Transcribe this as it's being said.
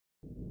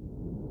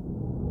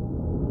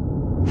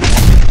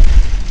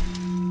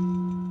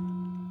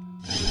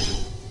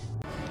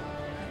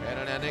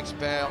next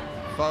bout,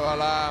 Fou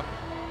Ah-Lam,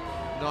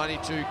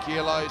 92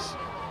 kilos.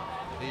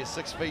 He is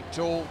 6 feet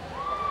tall.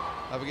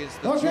 Up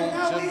against the tall timber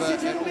at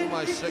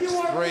almost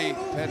 6'3",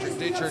 Patrik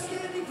Dittrich.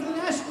 For the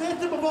national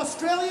anthem of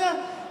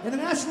Australia and the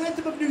national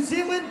anthem of New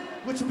Zealand,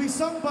 which will be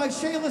sung by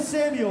Shayla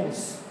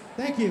Samuels.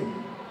 Thank you.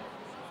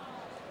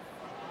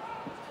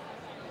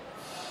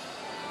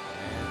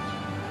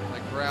 And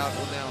the crowd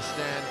will now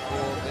stand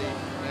for the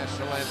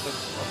national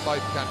anthems of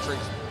both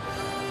countries.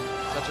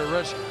 Such a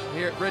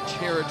rich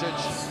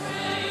heritage.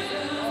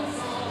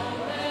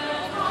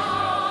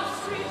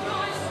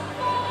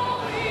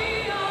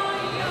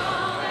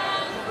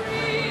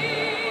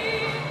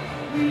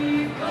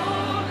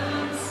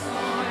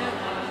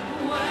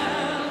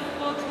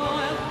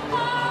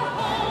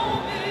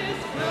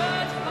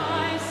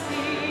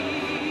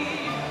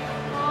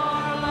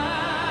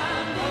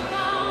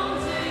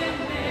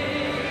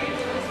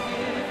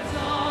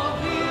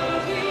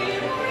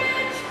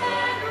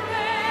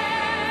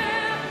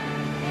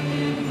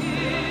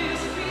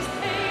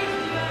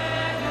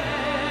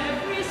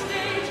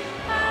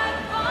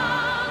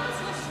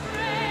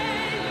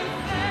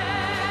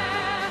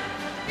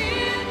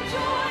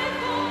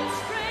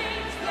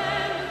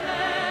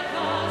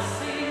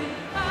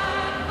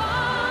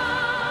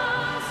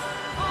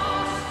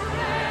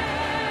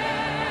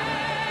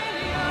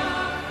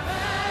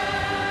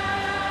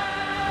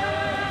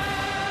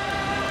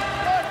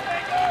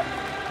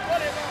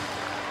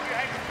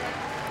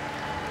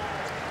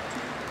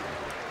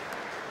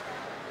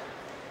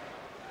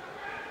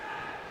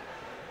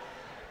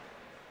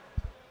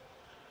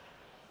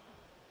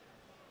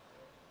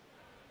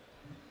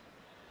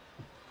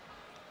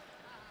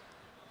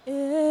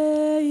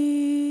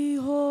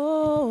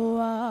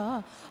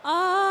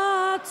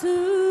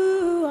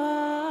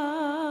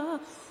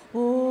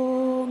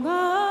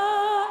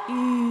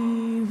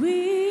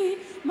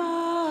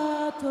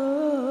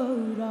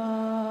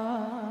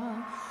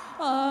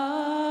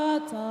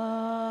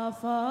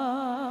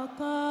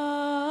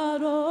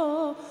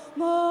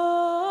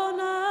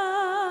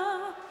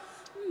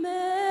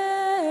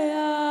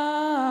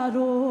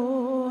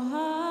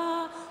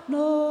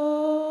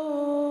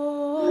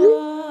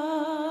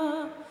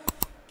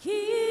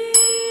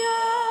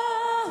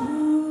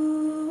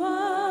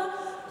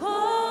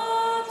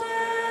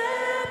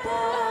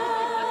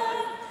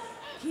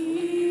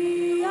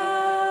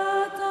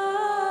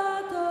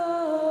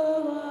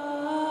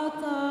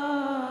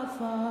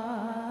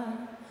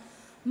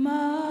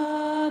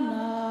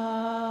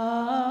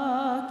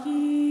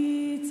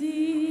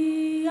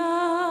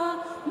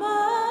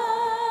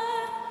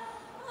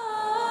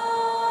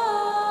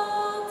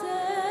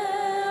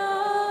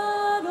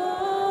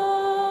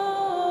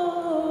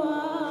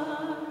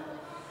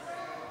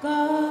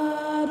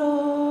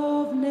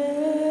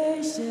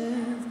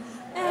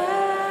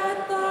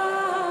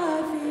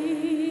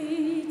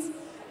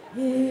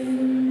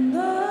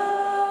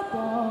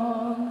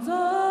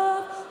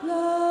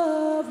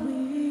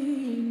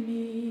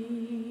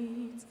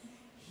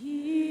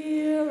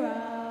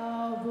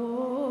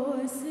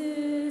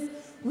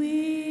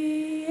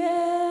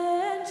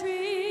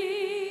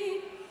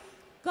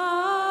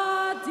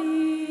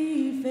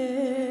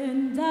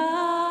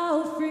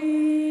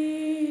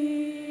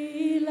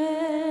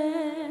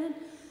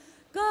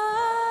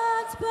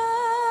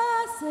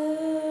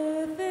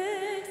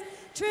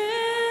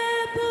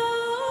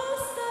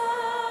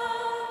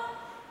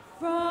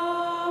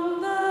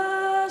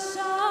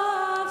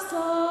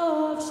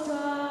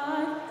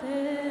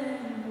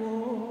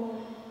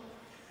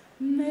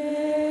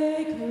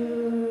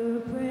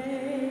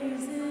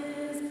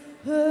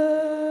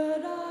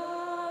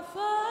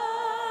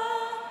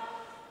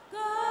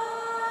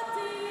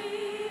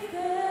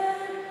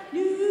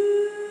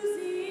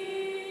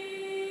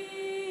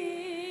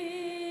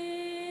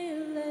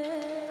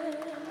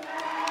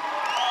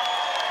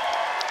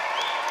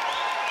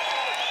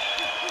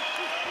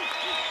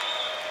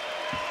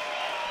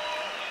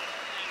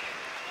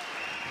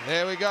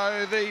 There we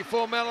go, the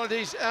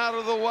formalities out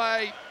of the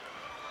way,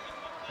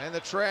 and the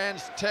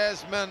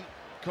Trans-Tasman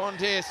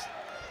contest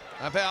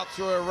about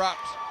to erupt.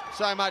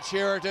 So much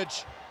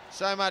heritage,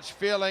 so much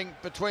feeling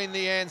between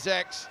the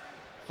Anzacs.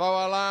 Fou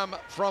Ah-Lam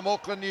from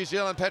Auckland, New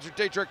Zealand, Patrik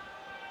Dittrich,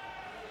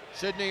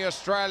 Sydney,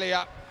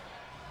 Australia.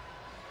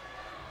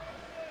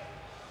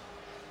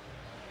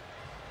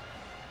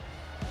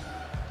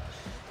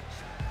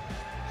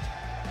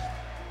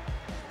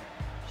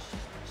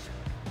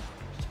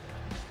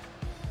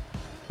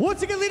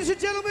 Once again, ladies and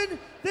gentlemen,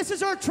 this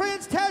is our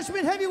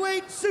Trans-Tasman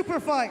heavyweight super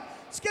fight,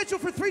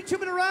 scheduled for 3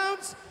 2-minute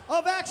rounds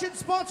of action,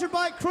 sponsored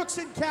by Crooks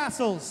and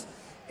Castles.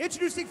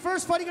 Introducing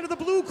first, fighting into the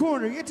blue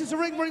corner, he enters the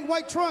ring wearing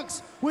white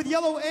trunks with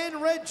yellow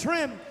and red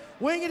trim,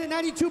 weighing in at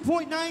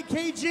 92.9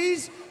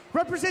 kgs,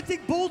 representing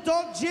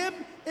Bulldog Gym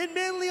in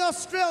Manly,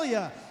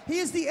 Australia. He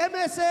is the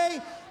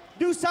MSA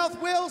New South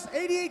Wales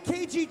 88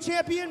 kg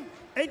champion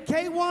and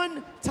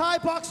K1 Thai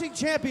boxing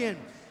champion.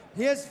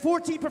 He has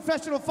 14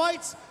 professional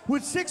fights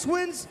with 6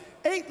 wins,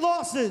 8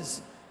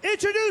 losses.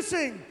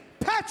 Introducing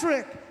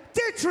Patrik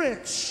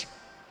Dittrich.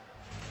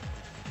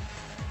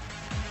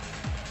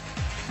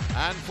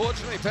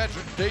 Unfortunately,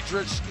 Patrik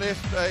Dittrich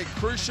left a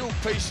crucial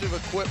piece of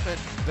equipment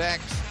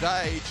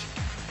backstage.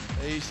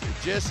 He's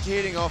just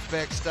heading off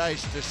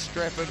backstage to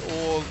strap it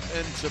all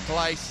into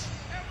place.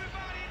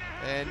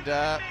 And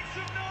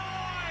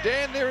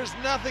Dan, there is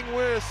nothing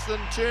worse than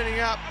turning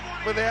up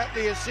without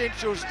the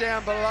essentials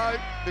down below,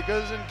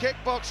 because in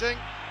kickboxing,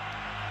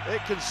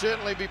 it can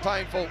certainly be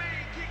painful.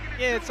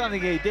 Yeah, it's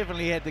something you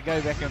definitely had to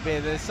go back and bear.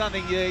 There's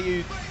something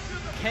you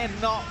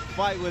cannot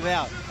fight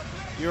without.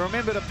 You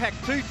remember to pack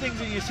two things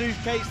in your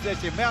suitcase.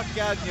 That's your mouth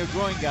guard and your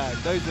groin guard.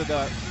 Those are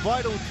the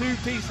vital two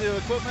pieces of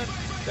equipment.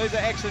 Those are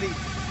actually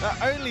the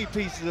only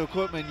pieces of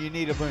equipment you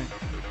need to bring.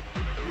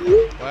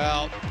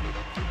 Well,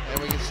 and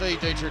we can see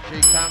Dittrich,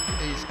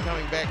 he's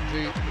coming back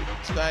to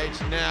stage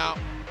now.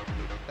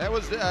 That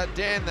was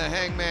Dan the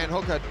Hangman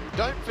Hooker.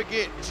 Don't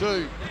forget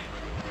too,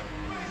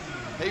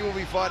 he will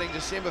be fighting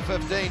December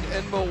 15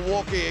 in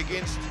Milwaukee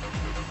against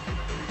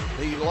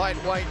the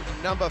lightweight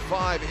number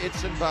 5,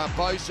 Edson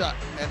Barbosa,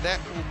 and that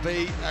will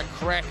be a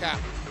cracker.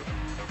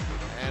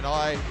 And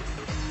I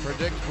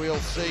predict we'll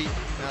see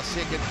our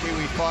second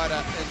Kiwi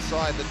fighter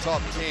inside the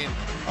top 10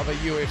 of a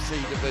UFC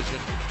division.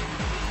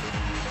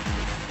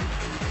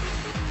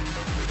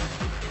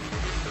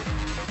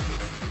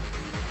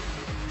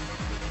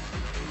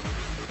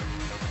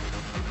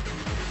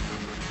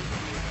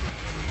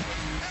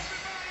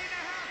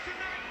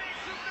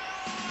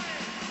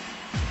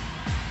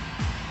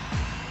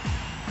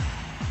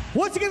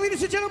 Once again,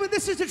 ladies and gentlemen,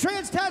 this is the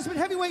Trans-Tasman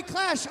Heavyweight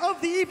Clash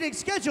of the evening,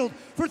 scheduled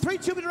for 3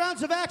 2-minute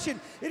rounds of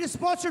action. It is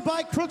sponsored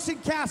by Crooks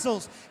and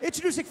Castles.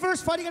 Introducing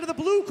first, fighting out of the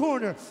blue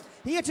corner.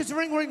 He enters the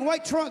ring wearing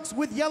white trunks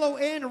with yellow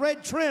and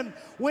red trim,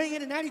 weighing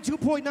in at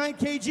 92.9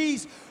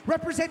 kgs,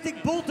 representing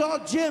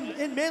Bulldog Gym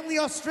in Manly,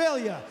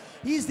 Australia.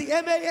 He's the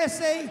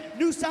MASA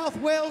New South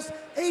Wales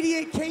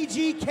 88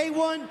 kg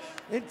K1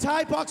 and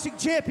Thai boxing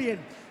champion.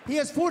 He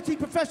has 14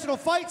 professional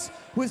fights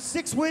with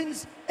 6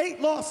 wins, 8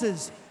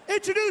 losses.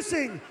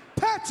 Introducing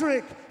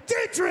Patrik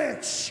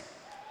Dittrich.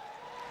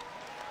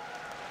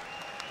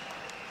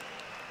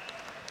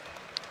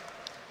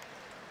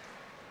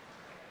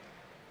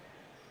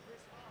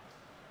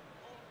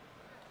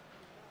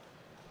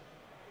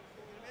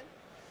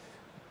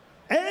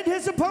 And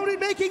his opponent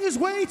making his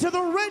way to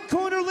the red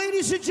corner,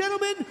 ladies and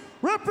gentlemen,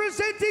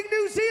 representing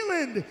New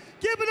Zealand.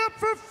 Give it up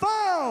for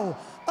Fou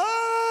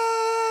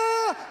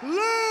Ah-Lam.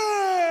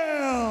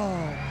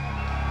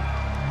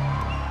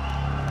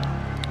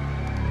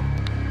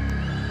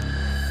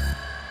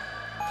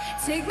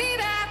 Take me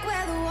back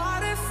where the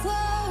water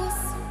flows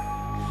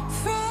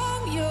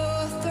from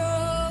your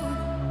throne.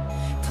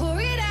 Pour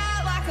it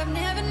out like I've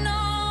never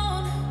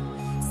known.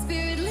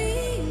 Spirit,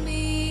 lead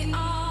me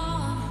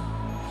on.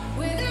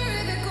 Where the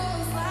river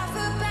goes, life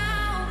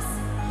abounds.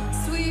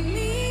 Sweep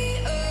me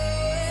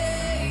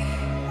away.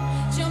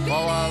 Jumping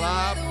Fou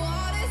Ah-Lam in where the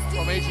water's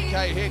from deep. ETK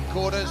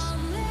headquarters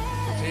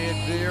prepared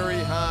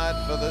very hard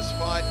for this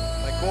fight.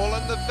 They call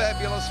him the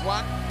Fabulous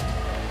One.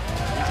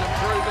 He's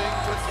improving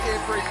with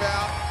every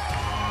bout.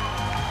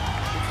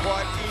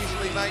 Quite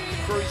easily make the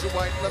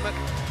cruiserweight limit.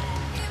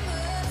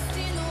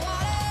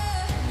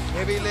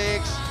 Heavy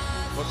legs,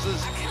 puts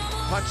his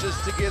punches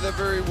together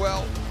very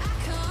well.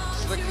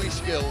 Slickly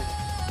skilled.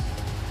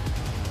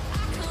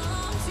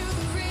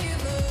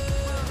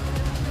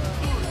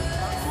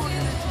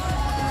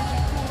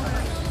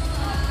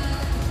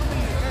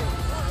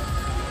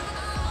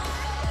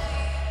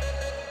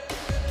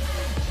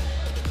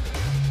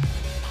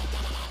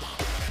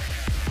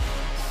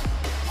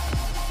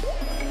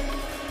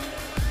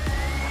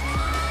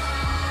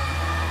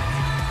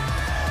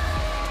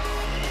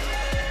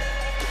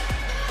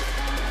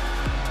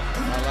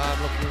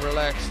 Looking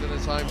relaxed in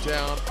his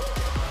hometown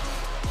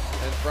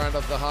in front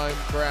of the home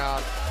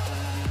crowd.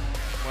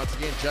 Once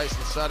again,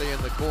 Jason Suddy in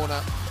the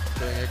corner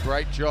doing a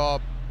great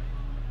job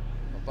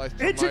of both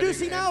promoting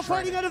Introducing and now, training.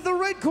 fighting out of the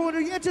red corner.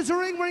 He enters the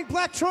ring wearing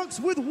black trunks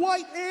with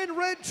white and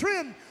red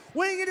trim,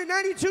 weighing in at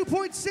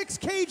 92.6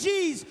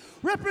 kgs,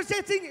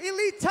 representing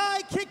Elite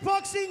Thai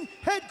Kickboxing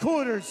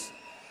Headquarters.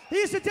 He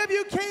is the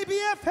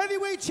WKBF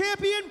Heavyweight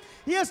Champion.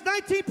 He has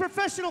 19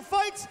 professional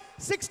fights,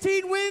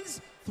 16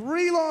 wins,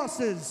 3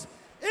 losses.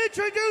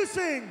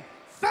 Introducing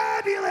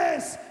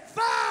Fabulous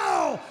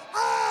Fou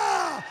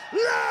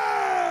Ah-Lam!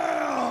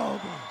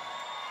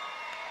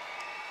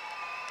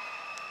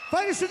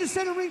 Fighters to the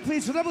center ring,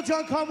 please, for Double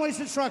John Conway's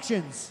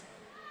instructions.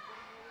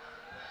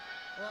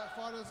 All right,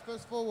 fighters,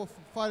 first of all, we're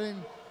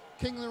fighting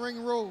King of the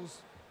Ring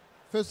rules.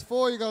 First of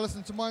all, you gotta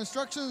listen to my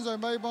instructions,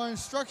 obey my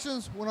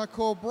instructions. When I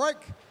call break,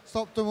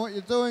 stop doing what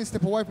you're doing,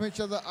 step away from each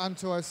other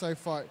until I say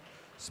fight.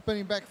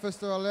 Spinning back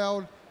fists are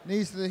allowed,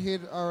 knees to the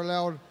head are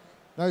allowed,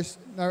 no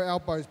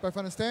elbows. Both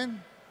understand?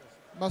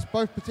 Must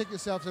both protect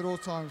yourselves at all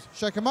times.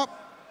 Shake them up,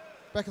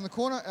 back in the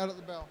corner, out at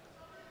the bell.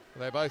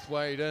 They both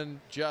weighed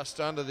in just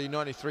under the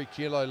 93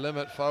 kilo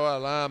limit. Fou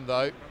Ah-Lam,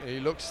 though, he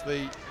looks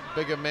the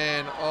bigger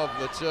man of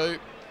the two.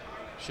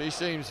 She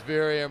seems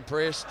very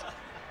impressed.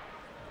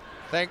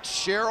 Thanks,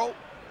 Cheryl.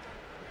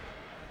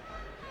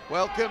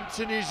 Welcome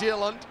to New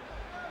Zealand.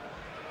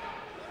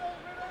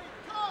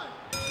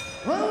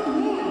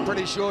 Round 1.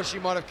 Pretty sure she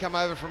might have come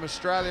over from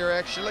Australia,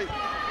 actually.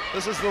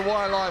 This is the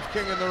Wildlife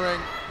King in the ring.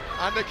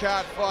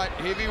 Undercard fight,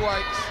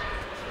 heavyweights.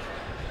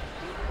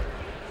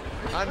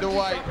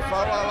 Underweight, Fou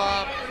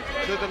Ah-Lam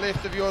to the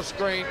left of your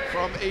screen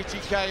from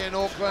ETK in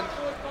Auckland.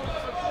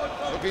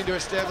 Looking to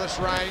establish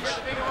range.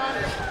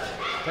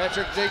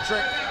 Patrik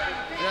Dittrich,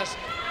 just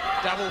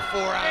double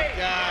forearm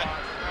guard.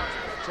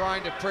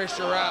 Trying to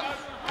pressure up,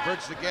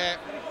 bridge the gap.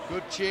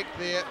 Good check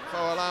there. Fou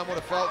Ah-Lam would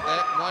have felt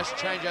that. Nice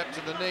change up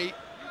to the knee.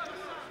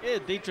 Yeah,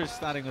 Dittrich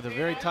starting with a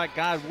very tight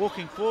guard,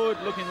 walking forward,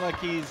 looking like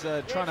he's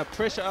trying to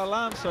pressure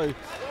Ah-Lam. So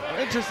I'm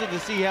interested to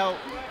see how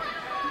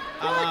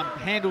Ah-Lam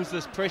handles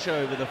this pressure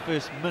over the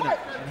first minute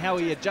and how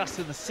he adjusts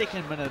in the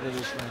second minute of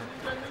this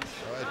round.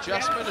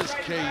 Adjustment is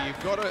key.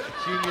 You've got to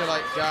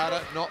accumulate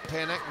data, not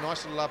panic.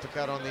 Nice little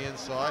uppercut on the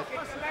inside.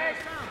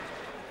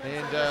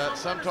 And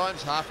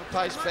sometimes half a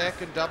pace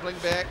back and doubling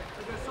back.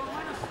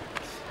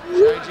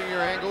 Changing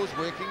your angles,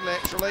 working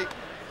laterally.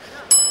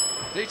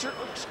 Dittrich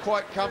looks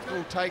quite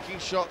comfortable taking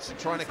shots and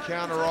trying to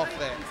counter off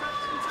that.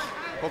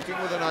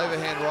 Hooking with an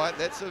overhand right.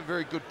 That's a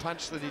very good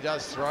punch that he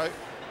does throw.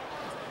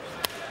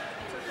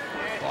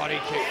 Body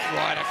kick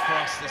right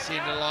across the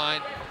centre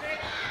line.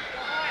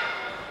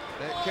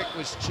 That kick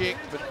was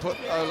checked, but put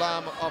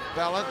Ah-Lam off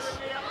balance.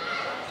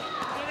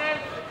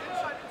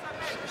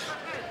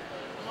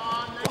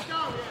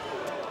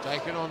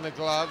 Taking on the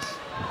gloves.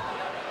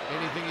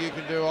 Anything you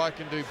can do, I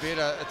can do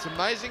better. It's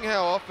amazing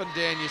how often,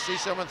 Dan, you see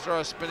someone throw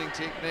a spinning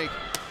technique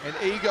and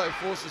ego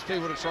forces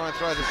people to try and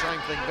throw the same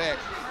thing back.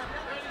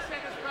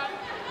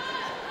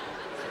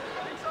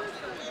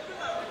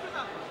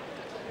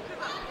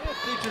 Yeah,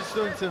 Dittrich's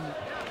doing some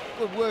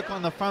good work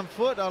on the front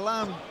foot.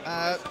 Ah-Lam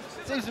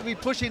seems to be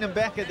pushing him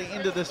back at the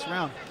end of this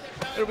round.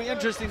 It'll be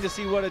interesting to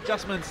see what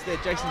adjustments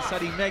that Jason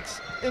Suddy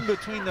makes in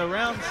between the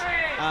rounds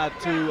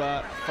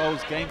to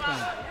Fou's game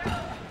plan.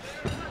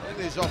 I think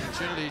there's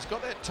opportunity. He's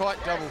got that tight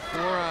double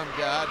forearm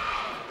guard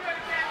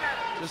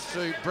just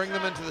to bring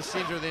them into the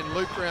centre and then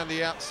loop around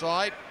the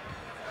outside.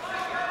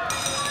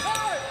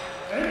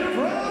 At the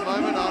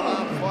moment,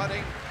 Ah-Lam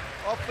fighting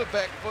off the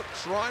back foot,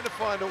 trying to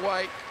find a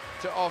way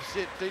to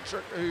offset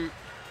Dittrich, who,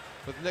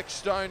 with Nick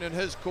Stone in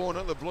his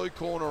corner, the blue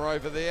corner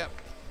over there,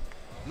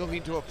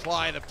 looking to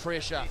apply the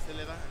pressure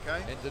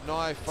and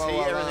deny Fou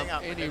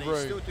Ah-Lam any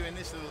room. Still doing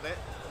this a little bit.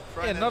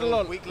 Yeah, not a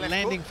lot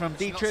landing from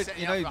Dittrich.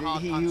 You know,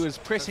 he was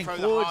pressing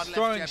forwards,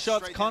 throwing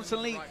shots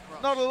constantly.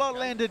 Not a lot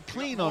landed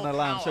clean on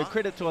Ah-Lam, so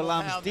credit to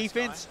Ah-Lam's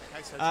defense.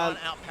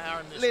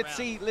 Let's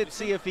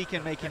see if he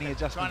can make any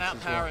adjustments. Trying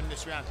to outpower in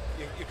this round.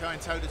 You're going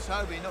toe to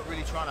toe, but you're not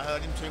really trying to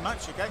hurt him too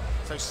much. Okay,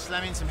 so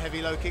slamming some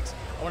heavy low kicks.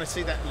 I want to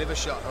see that liver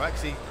shot, all right?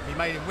 Because he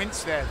made him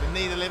wince there. The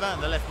knee, the liver,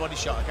 and the left body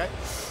shot. Okay,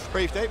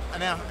 breathe deep, and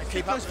now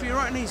keep up. For your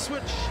right knee,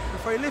 switch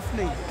before your left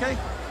knee. Okay,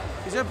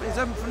 he's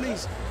open for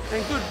knees.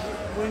 Then good.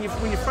 When you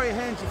throw your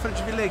hands in front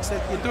of your legs,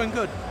 you're doing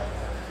good.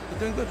 You're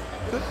doing good.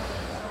 Good.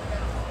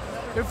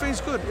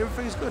 Everything's good.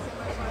 Everything's good.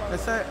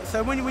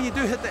 So when you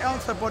do hit the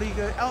outside body, you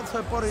go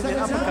outside body and then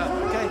uppercut.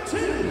 Okay.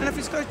 And if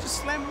it's good, just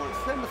slam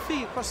the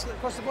feet across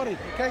the body.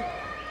 Okay.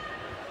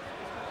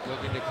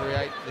 Looking to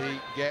create the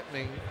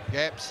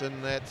gaps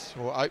in that,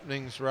 or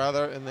openings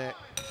rather, in that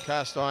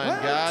cast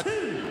iron guard.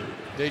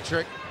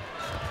 Dittrich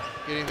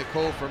getting the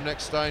call from Nick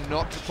Stone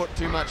not to put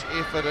too much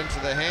effort into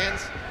the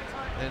hands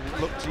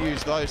and look to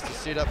use those to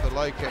set up the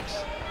low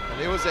kicks. And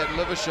there was that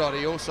liver shot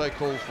he also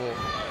called for.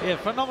 Yeah,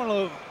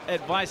 phenomenal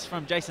advice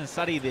from Jason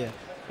Suddy there.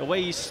 The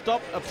way you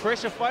stop a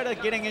pressure fighter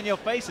getting in your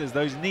faces,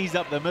 those knees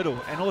up the middle,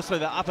 and also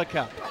the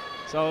uppercut.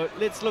 So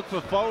let's look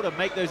for Fou to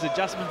make those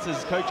adjustments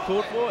as coach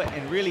called for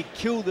and really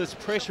kill this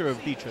pressure of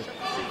Dittrich.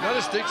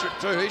 Notice Dittrich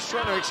too, he's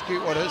trying to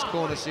execute what his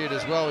corner said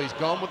as well. He's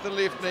gone with the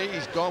left knee,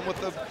 he's gone with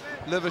the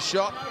liver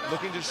shot,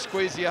 looking to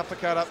squeeze the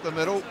uppercut up the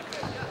middle.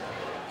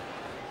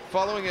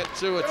 Following it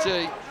to a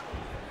T.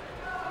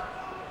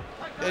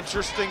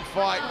 Interesting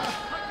fight.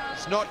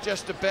 It's not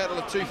just a battle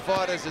of two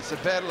fighters, it's a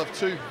battle of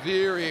two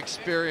very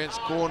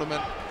experienced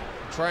cornermen,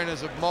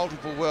 trainers of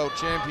multiple world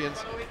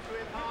champions.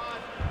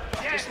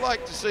 Just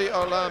like to see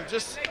Ah-Lam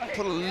just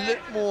put a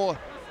little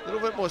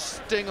bit more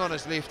sting on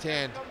his left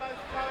hand.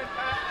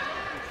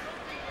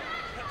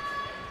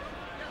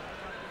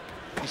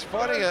 He's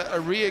fighting a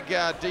rear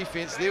guard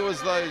defense. There were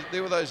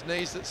those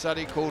knees that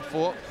Suddy called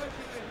for.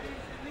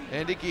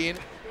 And again,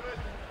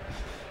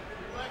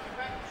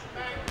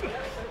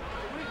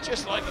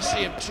 just like to see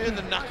him turn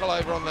the knuckle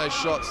over on those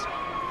shots.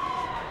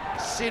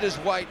 Set his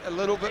weight a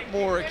little bit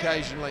more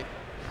occasionally.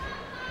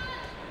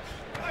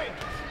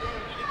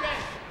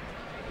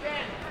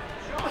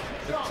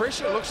 The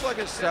pressure looks like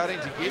it's starting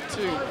to get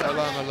to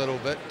Ah-Lam a little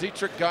bit.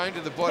 Dittrich going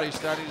to the body,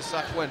 starting to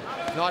suck wind.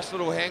 Nice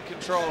little hand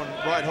control and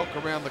right hook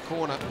around the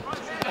corner.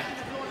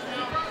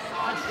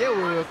 Yeah,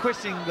 we were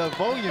questioning the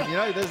volume, you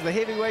know, there's the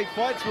heavyweight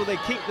fights, will they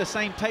keep the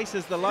same pace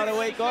as the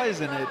lightweight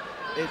guys? And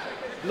it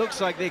looks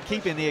like they're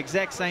keeping the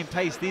exact same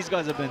pace. These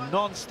guys have been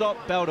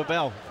non-stop, bell to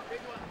bell.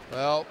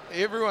 Well,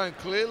 everyone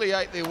clearly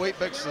ate their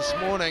Weet-Bix this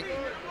morning.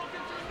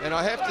 And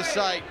I have to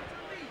say,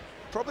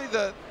 probably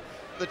the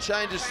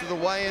changes to the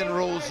weigh-in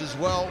rules as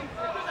well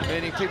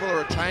meaning people are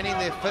retaining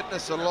their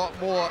fitness a lot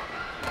more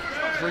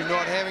through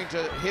not having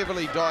to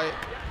heavily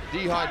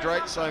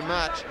dehydrate so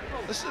much.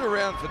 This is a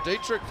round for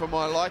Dittrich for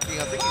my liking.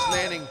 I think he's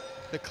landing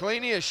the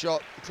cleaner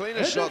shots and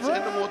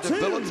the more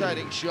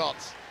debilitating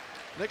shots.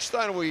 Nick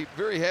Stone will be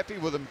very happy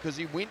with him because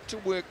he went to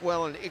work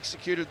well and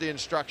executed the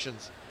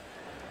instructions.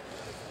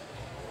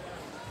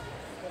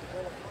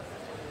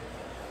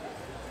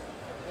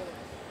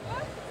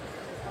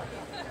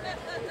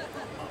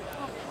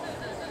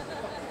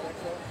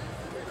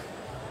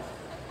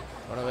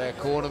 One of our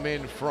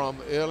cornermen from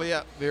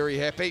earlier, very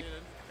happy.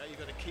 You've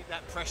got to keep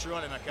that pressure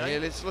on him, okay? Yeah,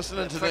 let's listen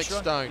into Nick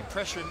Stone. Keep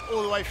pressuring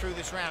all the way through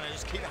this round and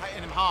just keep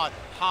hitting him hard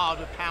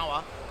with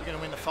power. You're going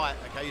to win the fight,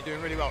 okay? You're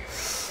doing really well.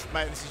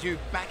 Mate, this is you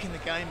back in the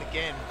game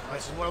again.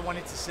 This is what I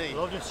wanted to see.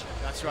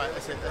 That's right,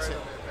 that's it, that's it.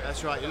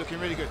 That's right, you're looking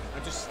really good.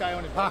 And just stay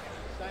on him. Stay on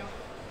him.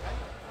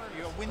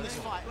 You're going to win this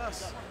fight.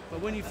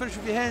 But when you finish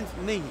with your hands,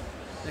 knee,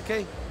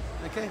 okay?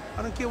 Okay?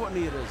 I don't care what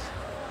knee it is.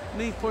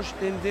 Knee, push,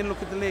 then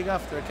look at the leg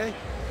after, okay?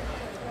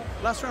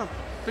 Last round,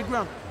 big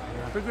round,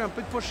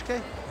 big push,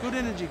 okay? Good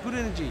energy, good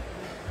energy.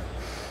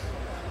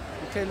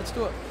 Okay, let's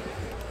do it.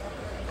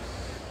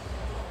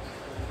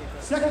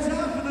 Second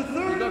time for the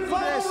third and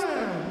final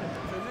round.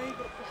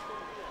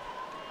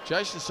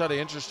 Jason's sort of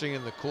interesting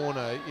in the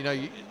corner. You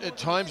know, at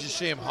times you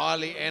see him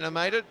highly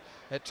animated.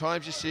 At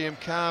times you see him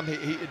calm.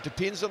 It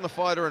depends on the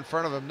fighter in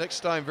front of him. Nick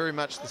Stone very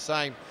much the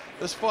same.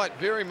 This fight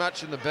very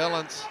much in the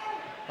balance.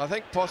 I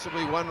think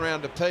possibly one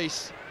round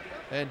apiece.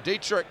 And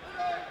Dittrich,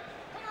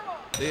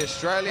 the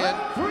Australian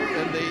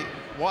in the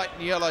white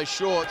and yellow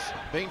shorts,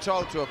 being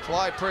told to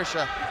apply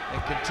pressure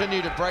and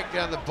continue to break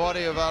down the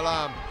body of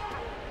Ah-Lam.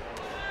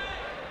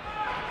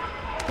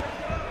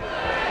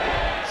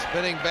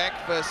 Spinning back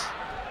fist.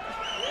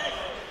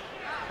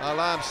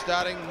 Ah-Lam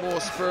starting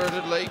more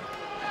spiritedly.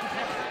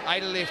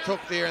 Ate a left hook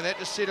there, and that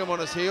just set him on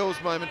his heels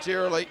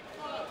momentarily.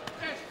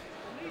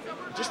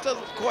 Just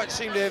doesn't quite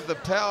seem to have the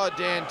power,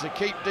 Dan, to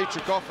keep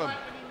Dittrich off him.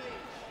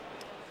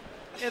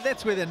 Yeah,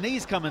 that's where the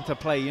knees come into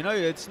play. You know,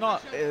 it's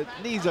not,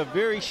 knees are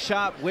very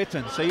sharp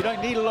weapon, so you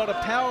don't need a lot of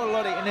power, a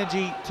lot of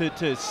energy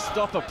to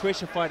stop a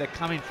pressure fighter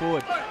coming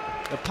forward.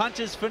 The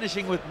punches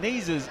finishing with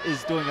knees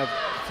is doing a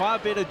far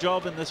better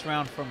job in this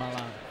round from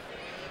Ah-Lam.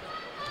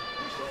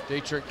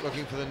 Dittrich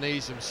looking for the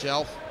knees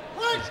himself.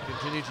 He's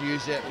continued to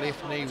use that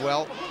left knee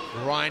well,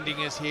 grinding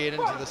his head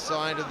into the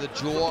side of the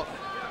jaw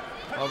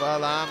of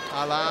Ah-Lam.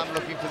 Ah-Lam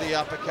looking for the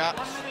uppercut,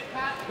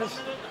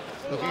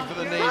 looking for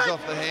the knees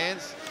off the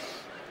hands.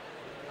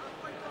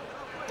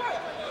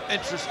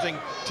 Interesting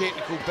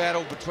technical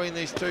battle between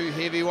these two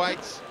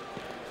heavyweights.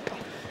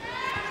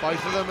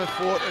 Both of them have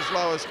fought as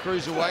low as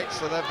cruiserweight,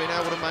 so they've been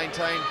able to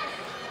maintain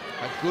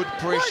a good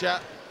pressure.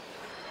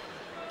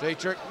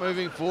 Dittrich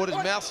moving forward,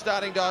 his mouth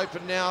starting to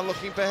open now,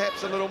 looking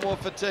perhaps a little more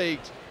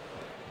fatigued.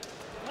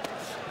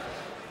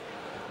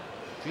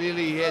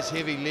 Clearly he has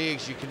heavy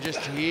legs, you can just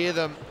hear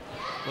them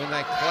when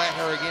they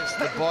clatter against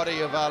the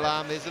body of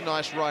Ah-Lam. There's a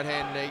nice right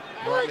hand knee,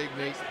 right leg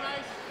knee.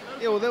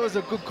 Yeah, well, that was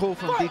a good call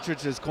from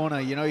Dittrich's corner.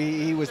 You know,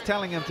 he was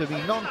telling him to be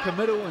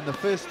non-committal in the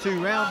first 2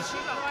 rounds,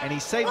 and he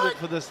saved it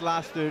for this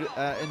last third,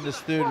 in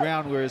this 3rd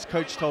round, where his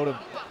coach told him,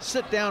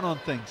 sit down on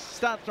things,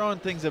 start throwing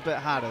things a bit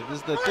harder. This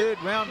is the 3rd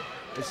round,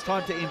 it's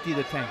time to empty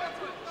the tank.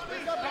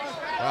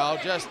 Well,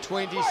 just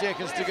 20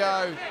 seconds to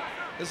go.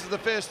 This is the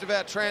first of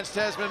our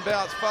Trans-Tasman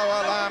bouts. Fou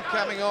Ah-Lam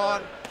coming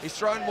on. He's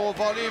thrown more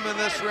volume in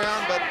this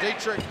round, but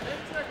Dittrich,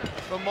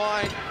 for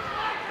mine,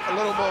 a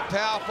little more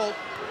powerful.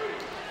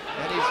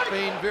 And he's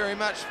been very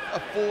much a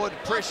forward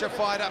pressure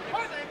fighter.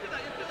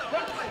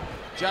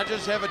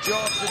 Judges have a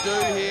job to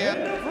do here.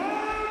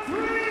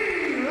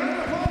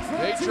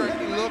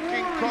 Dittrich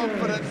looking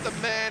confident, the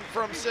man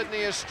from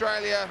Sydney,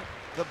 Australia,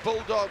 the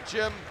Bulldog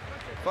Gym.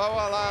 Fou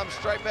Ah-Lam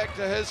straight back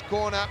to his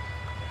corner.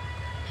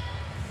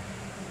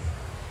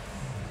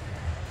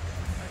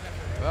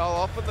 Well,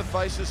 often the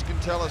faces can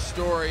tell a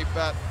story,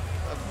 but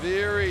a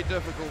very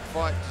difficult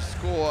fight to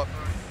score.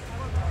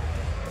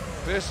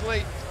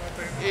 Personally,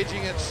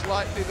 edging it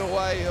slightly the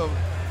way of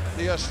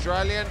the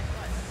Australian,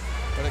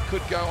 but it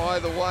could go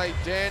either way.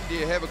 Dan, do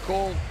you have a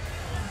call?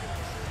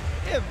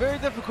 Yeah, very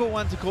difficult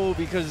one to call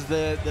because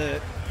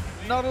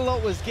not a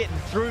lot was getting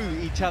through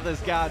each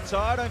other's guard, so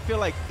I don't feel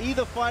like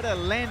either fighter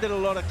landed a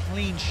lot of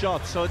clean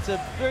shots, so it's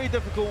a very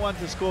difficult one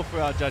to score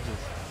for our judges.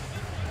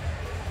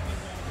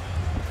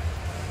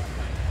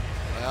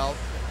 Well,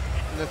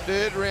 in the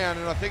 3rd round,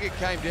 and I think it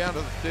came down to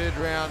the 3rd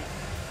round,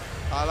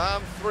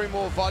 Ah-Lam threw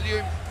more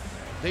volume.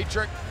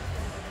 Dittrich,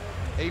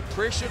 he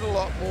pressured a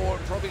lot more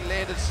and probably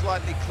landed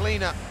slightly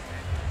cleaner,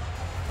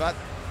 but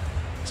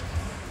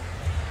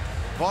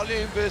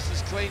volume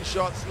versus clean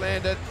shots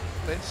landed.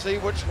 Let's see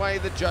which way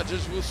the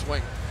judges will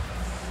swing.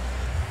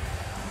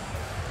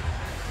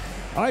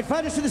 All right,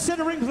 fighters to the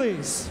center ring,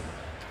 please.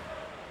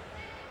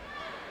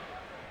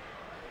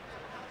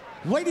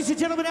 Ladies and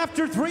gentlemen,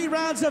 after 3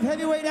 rounds of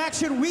heavyweight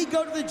action, we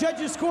go to the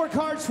judges'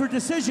 scorecards for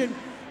decision,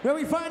 where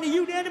we find a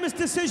unanimous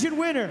decision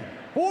winner.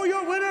 For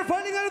your winner,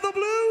 fighting out of the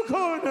blue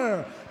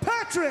corner,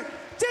 Patrik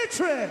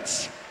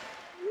Dittrich.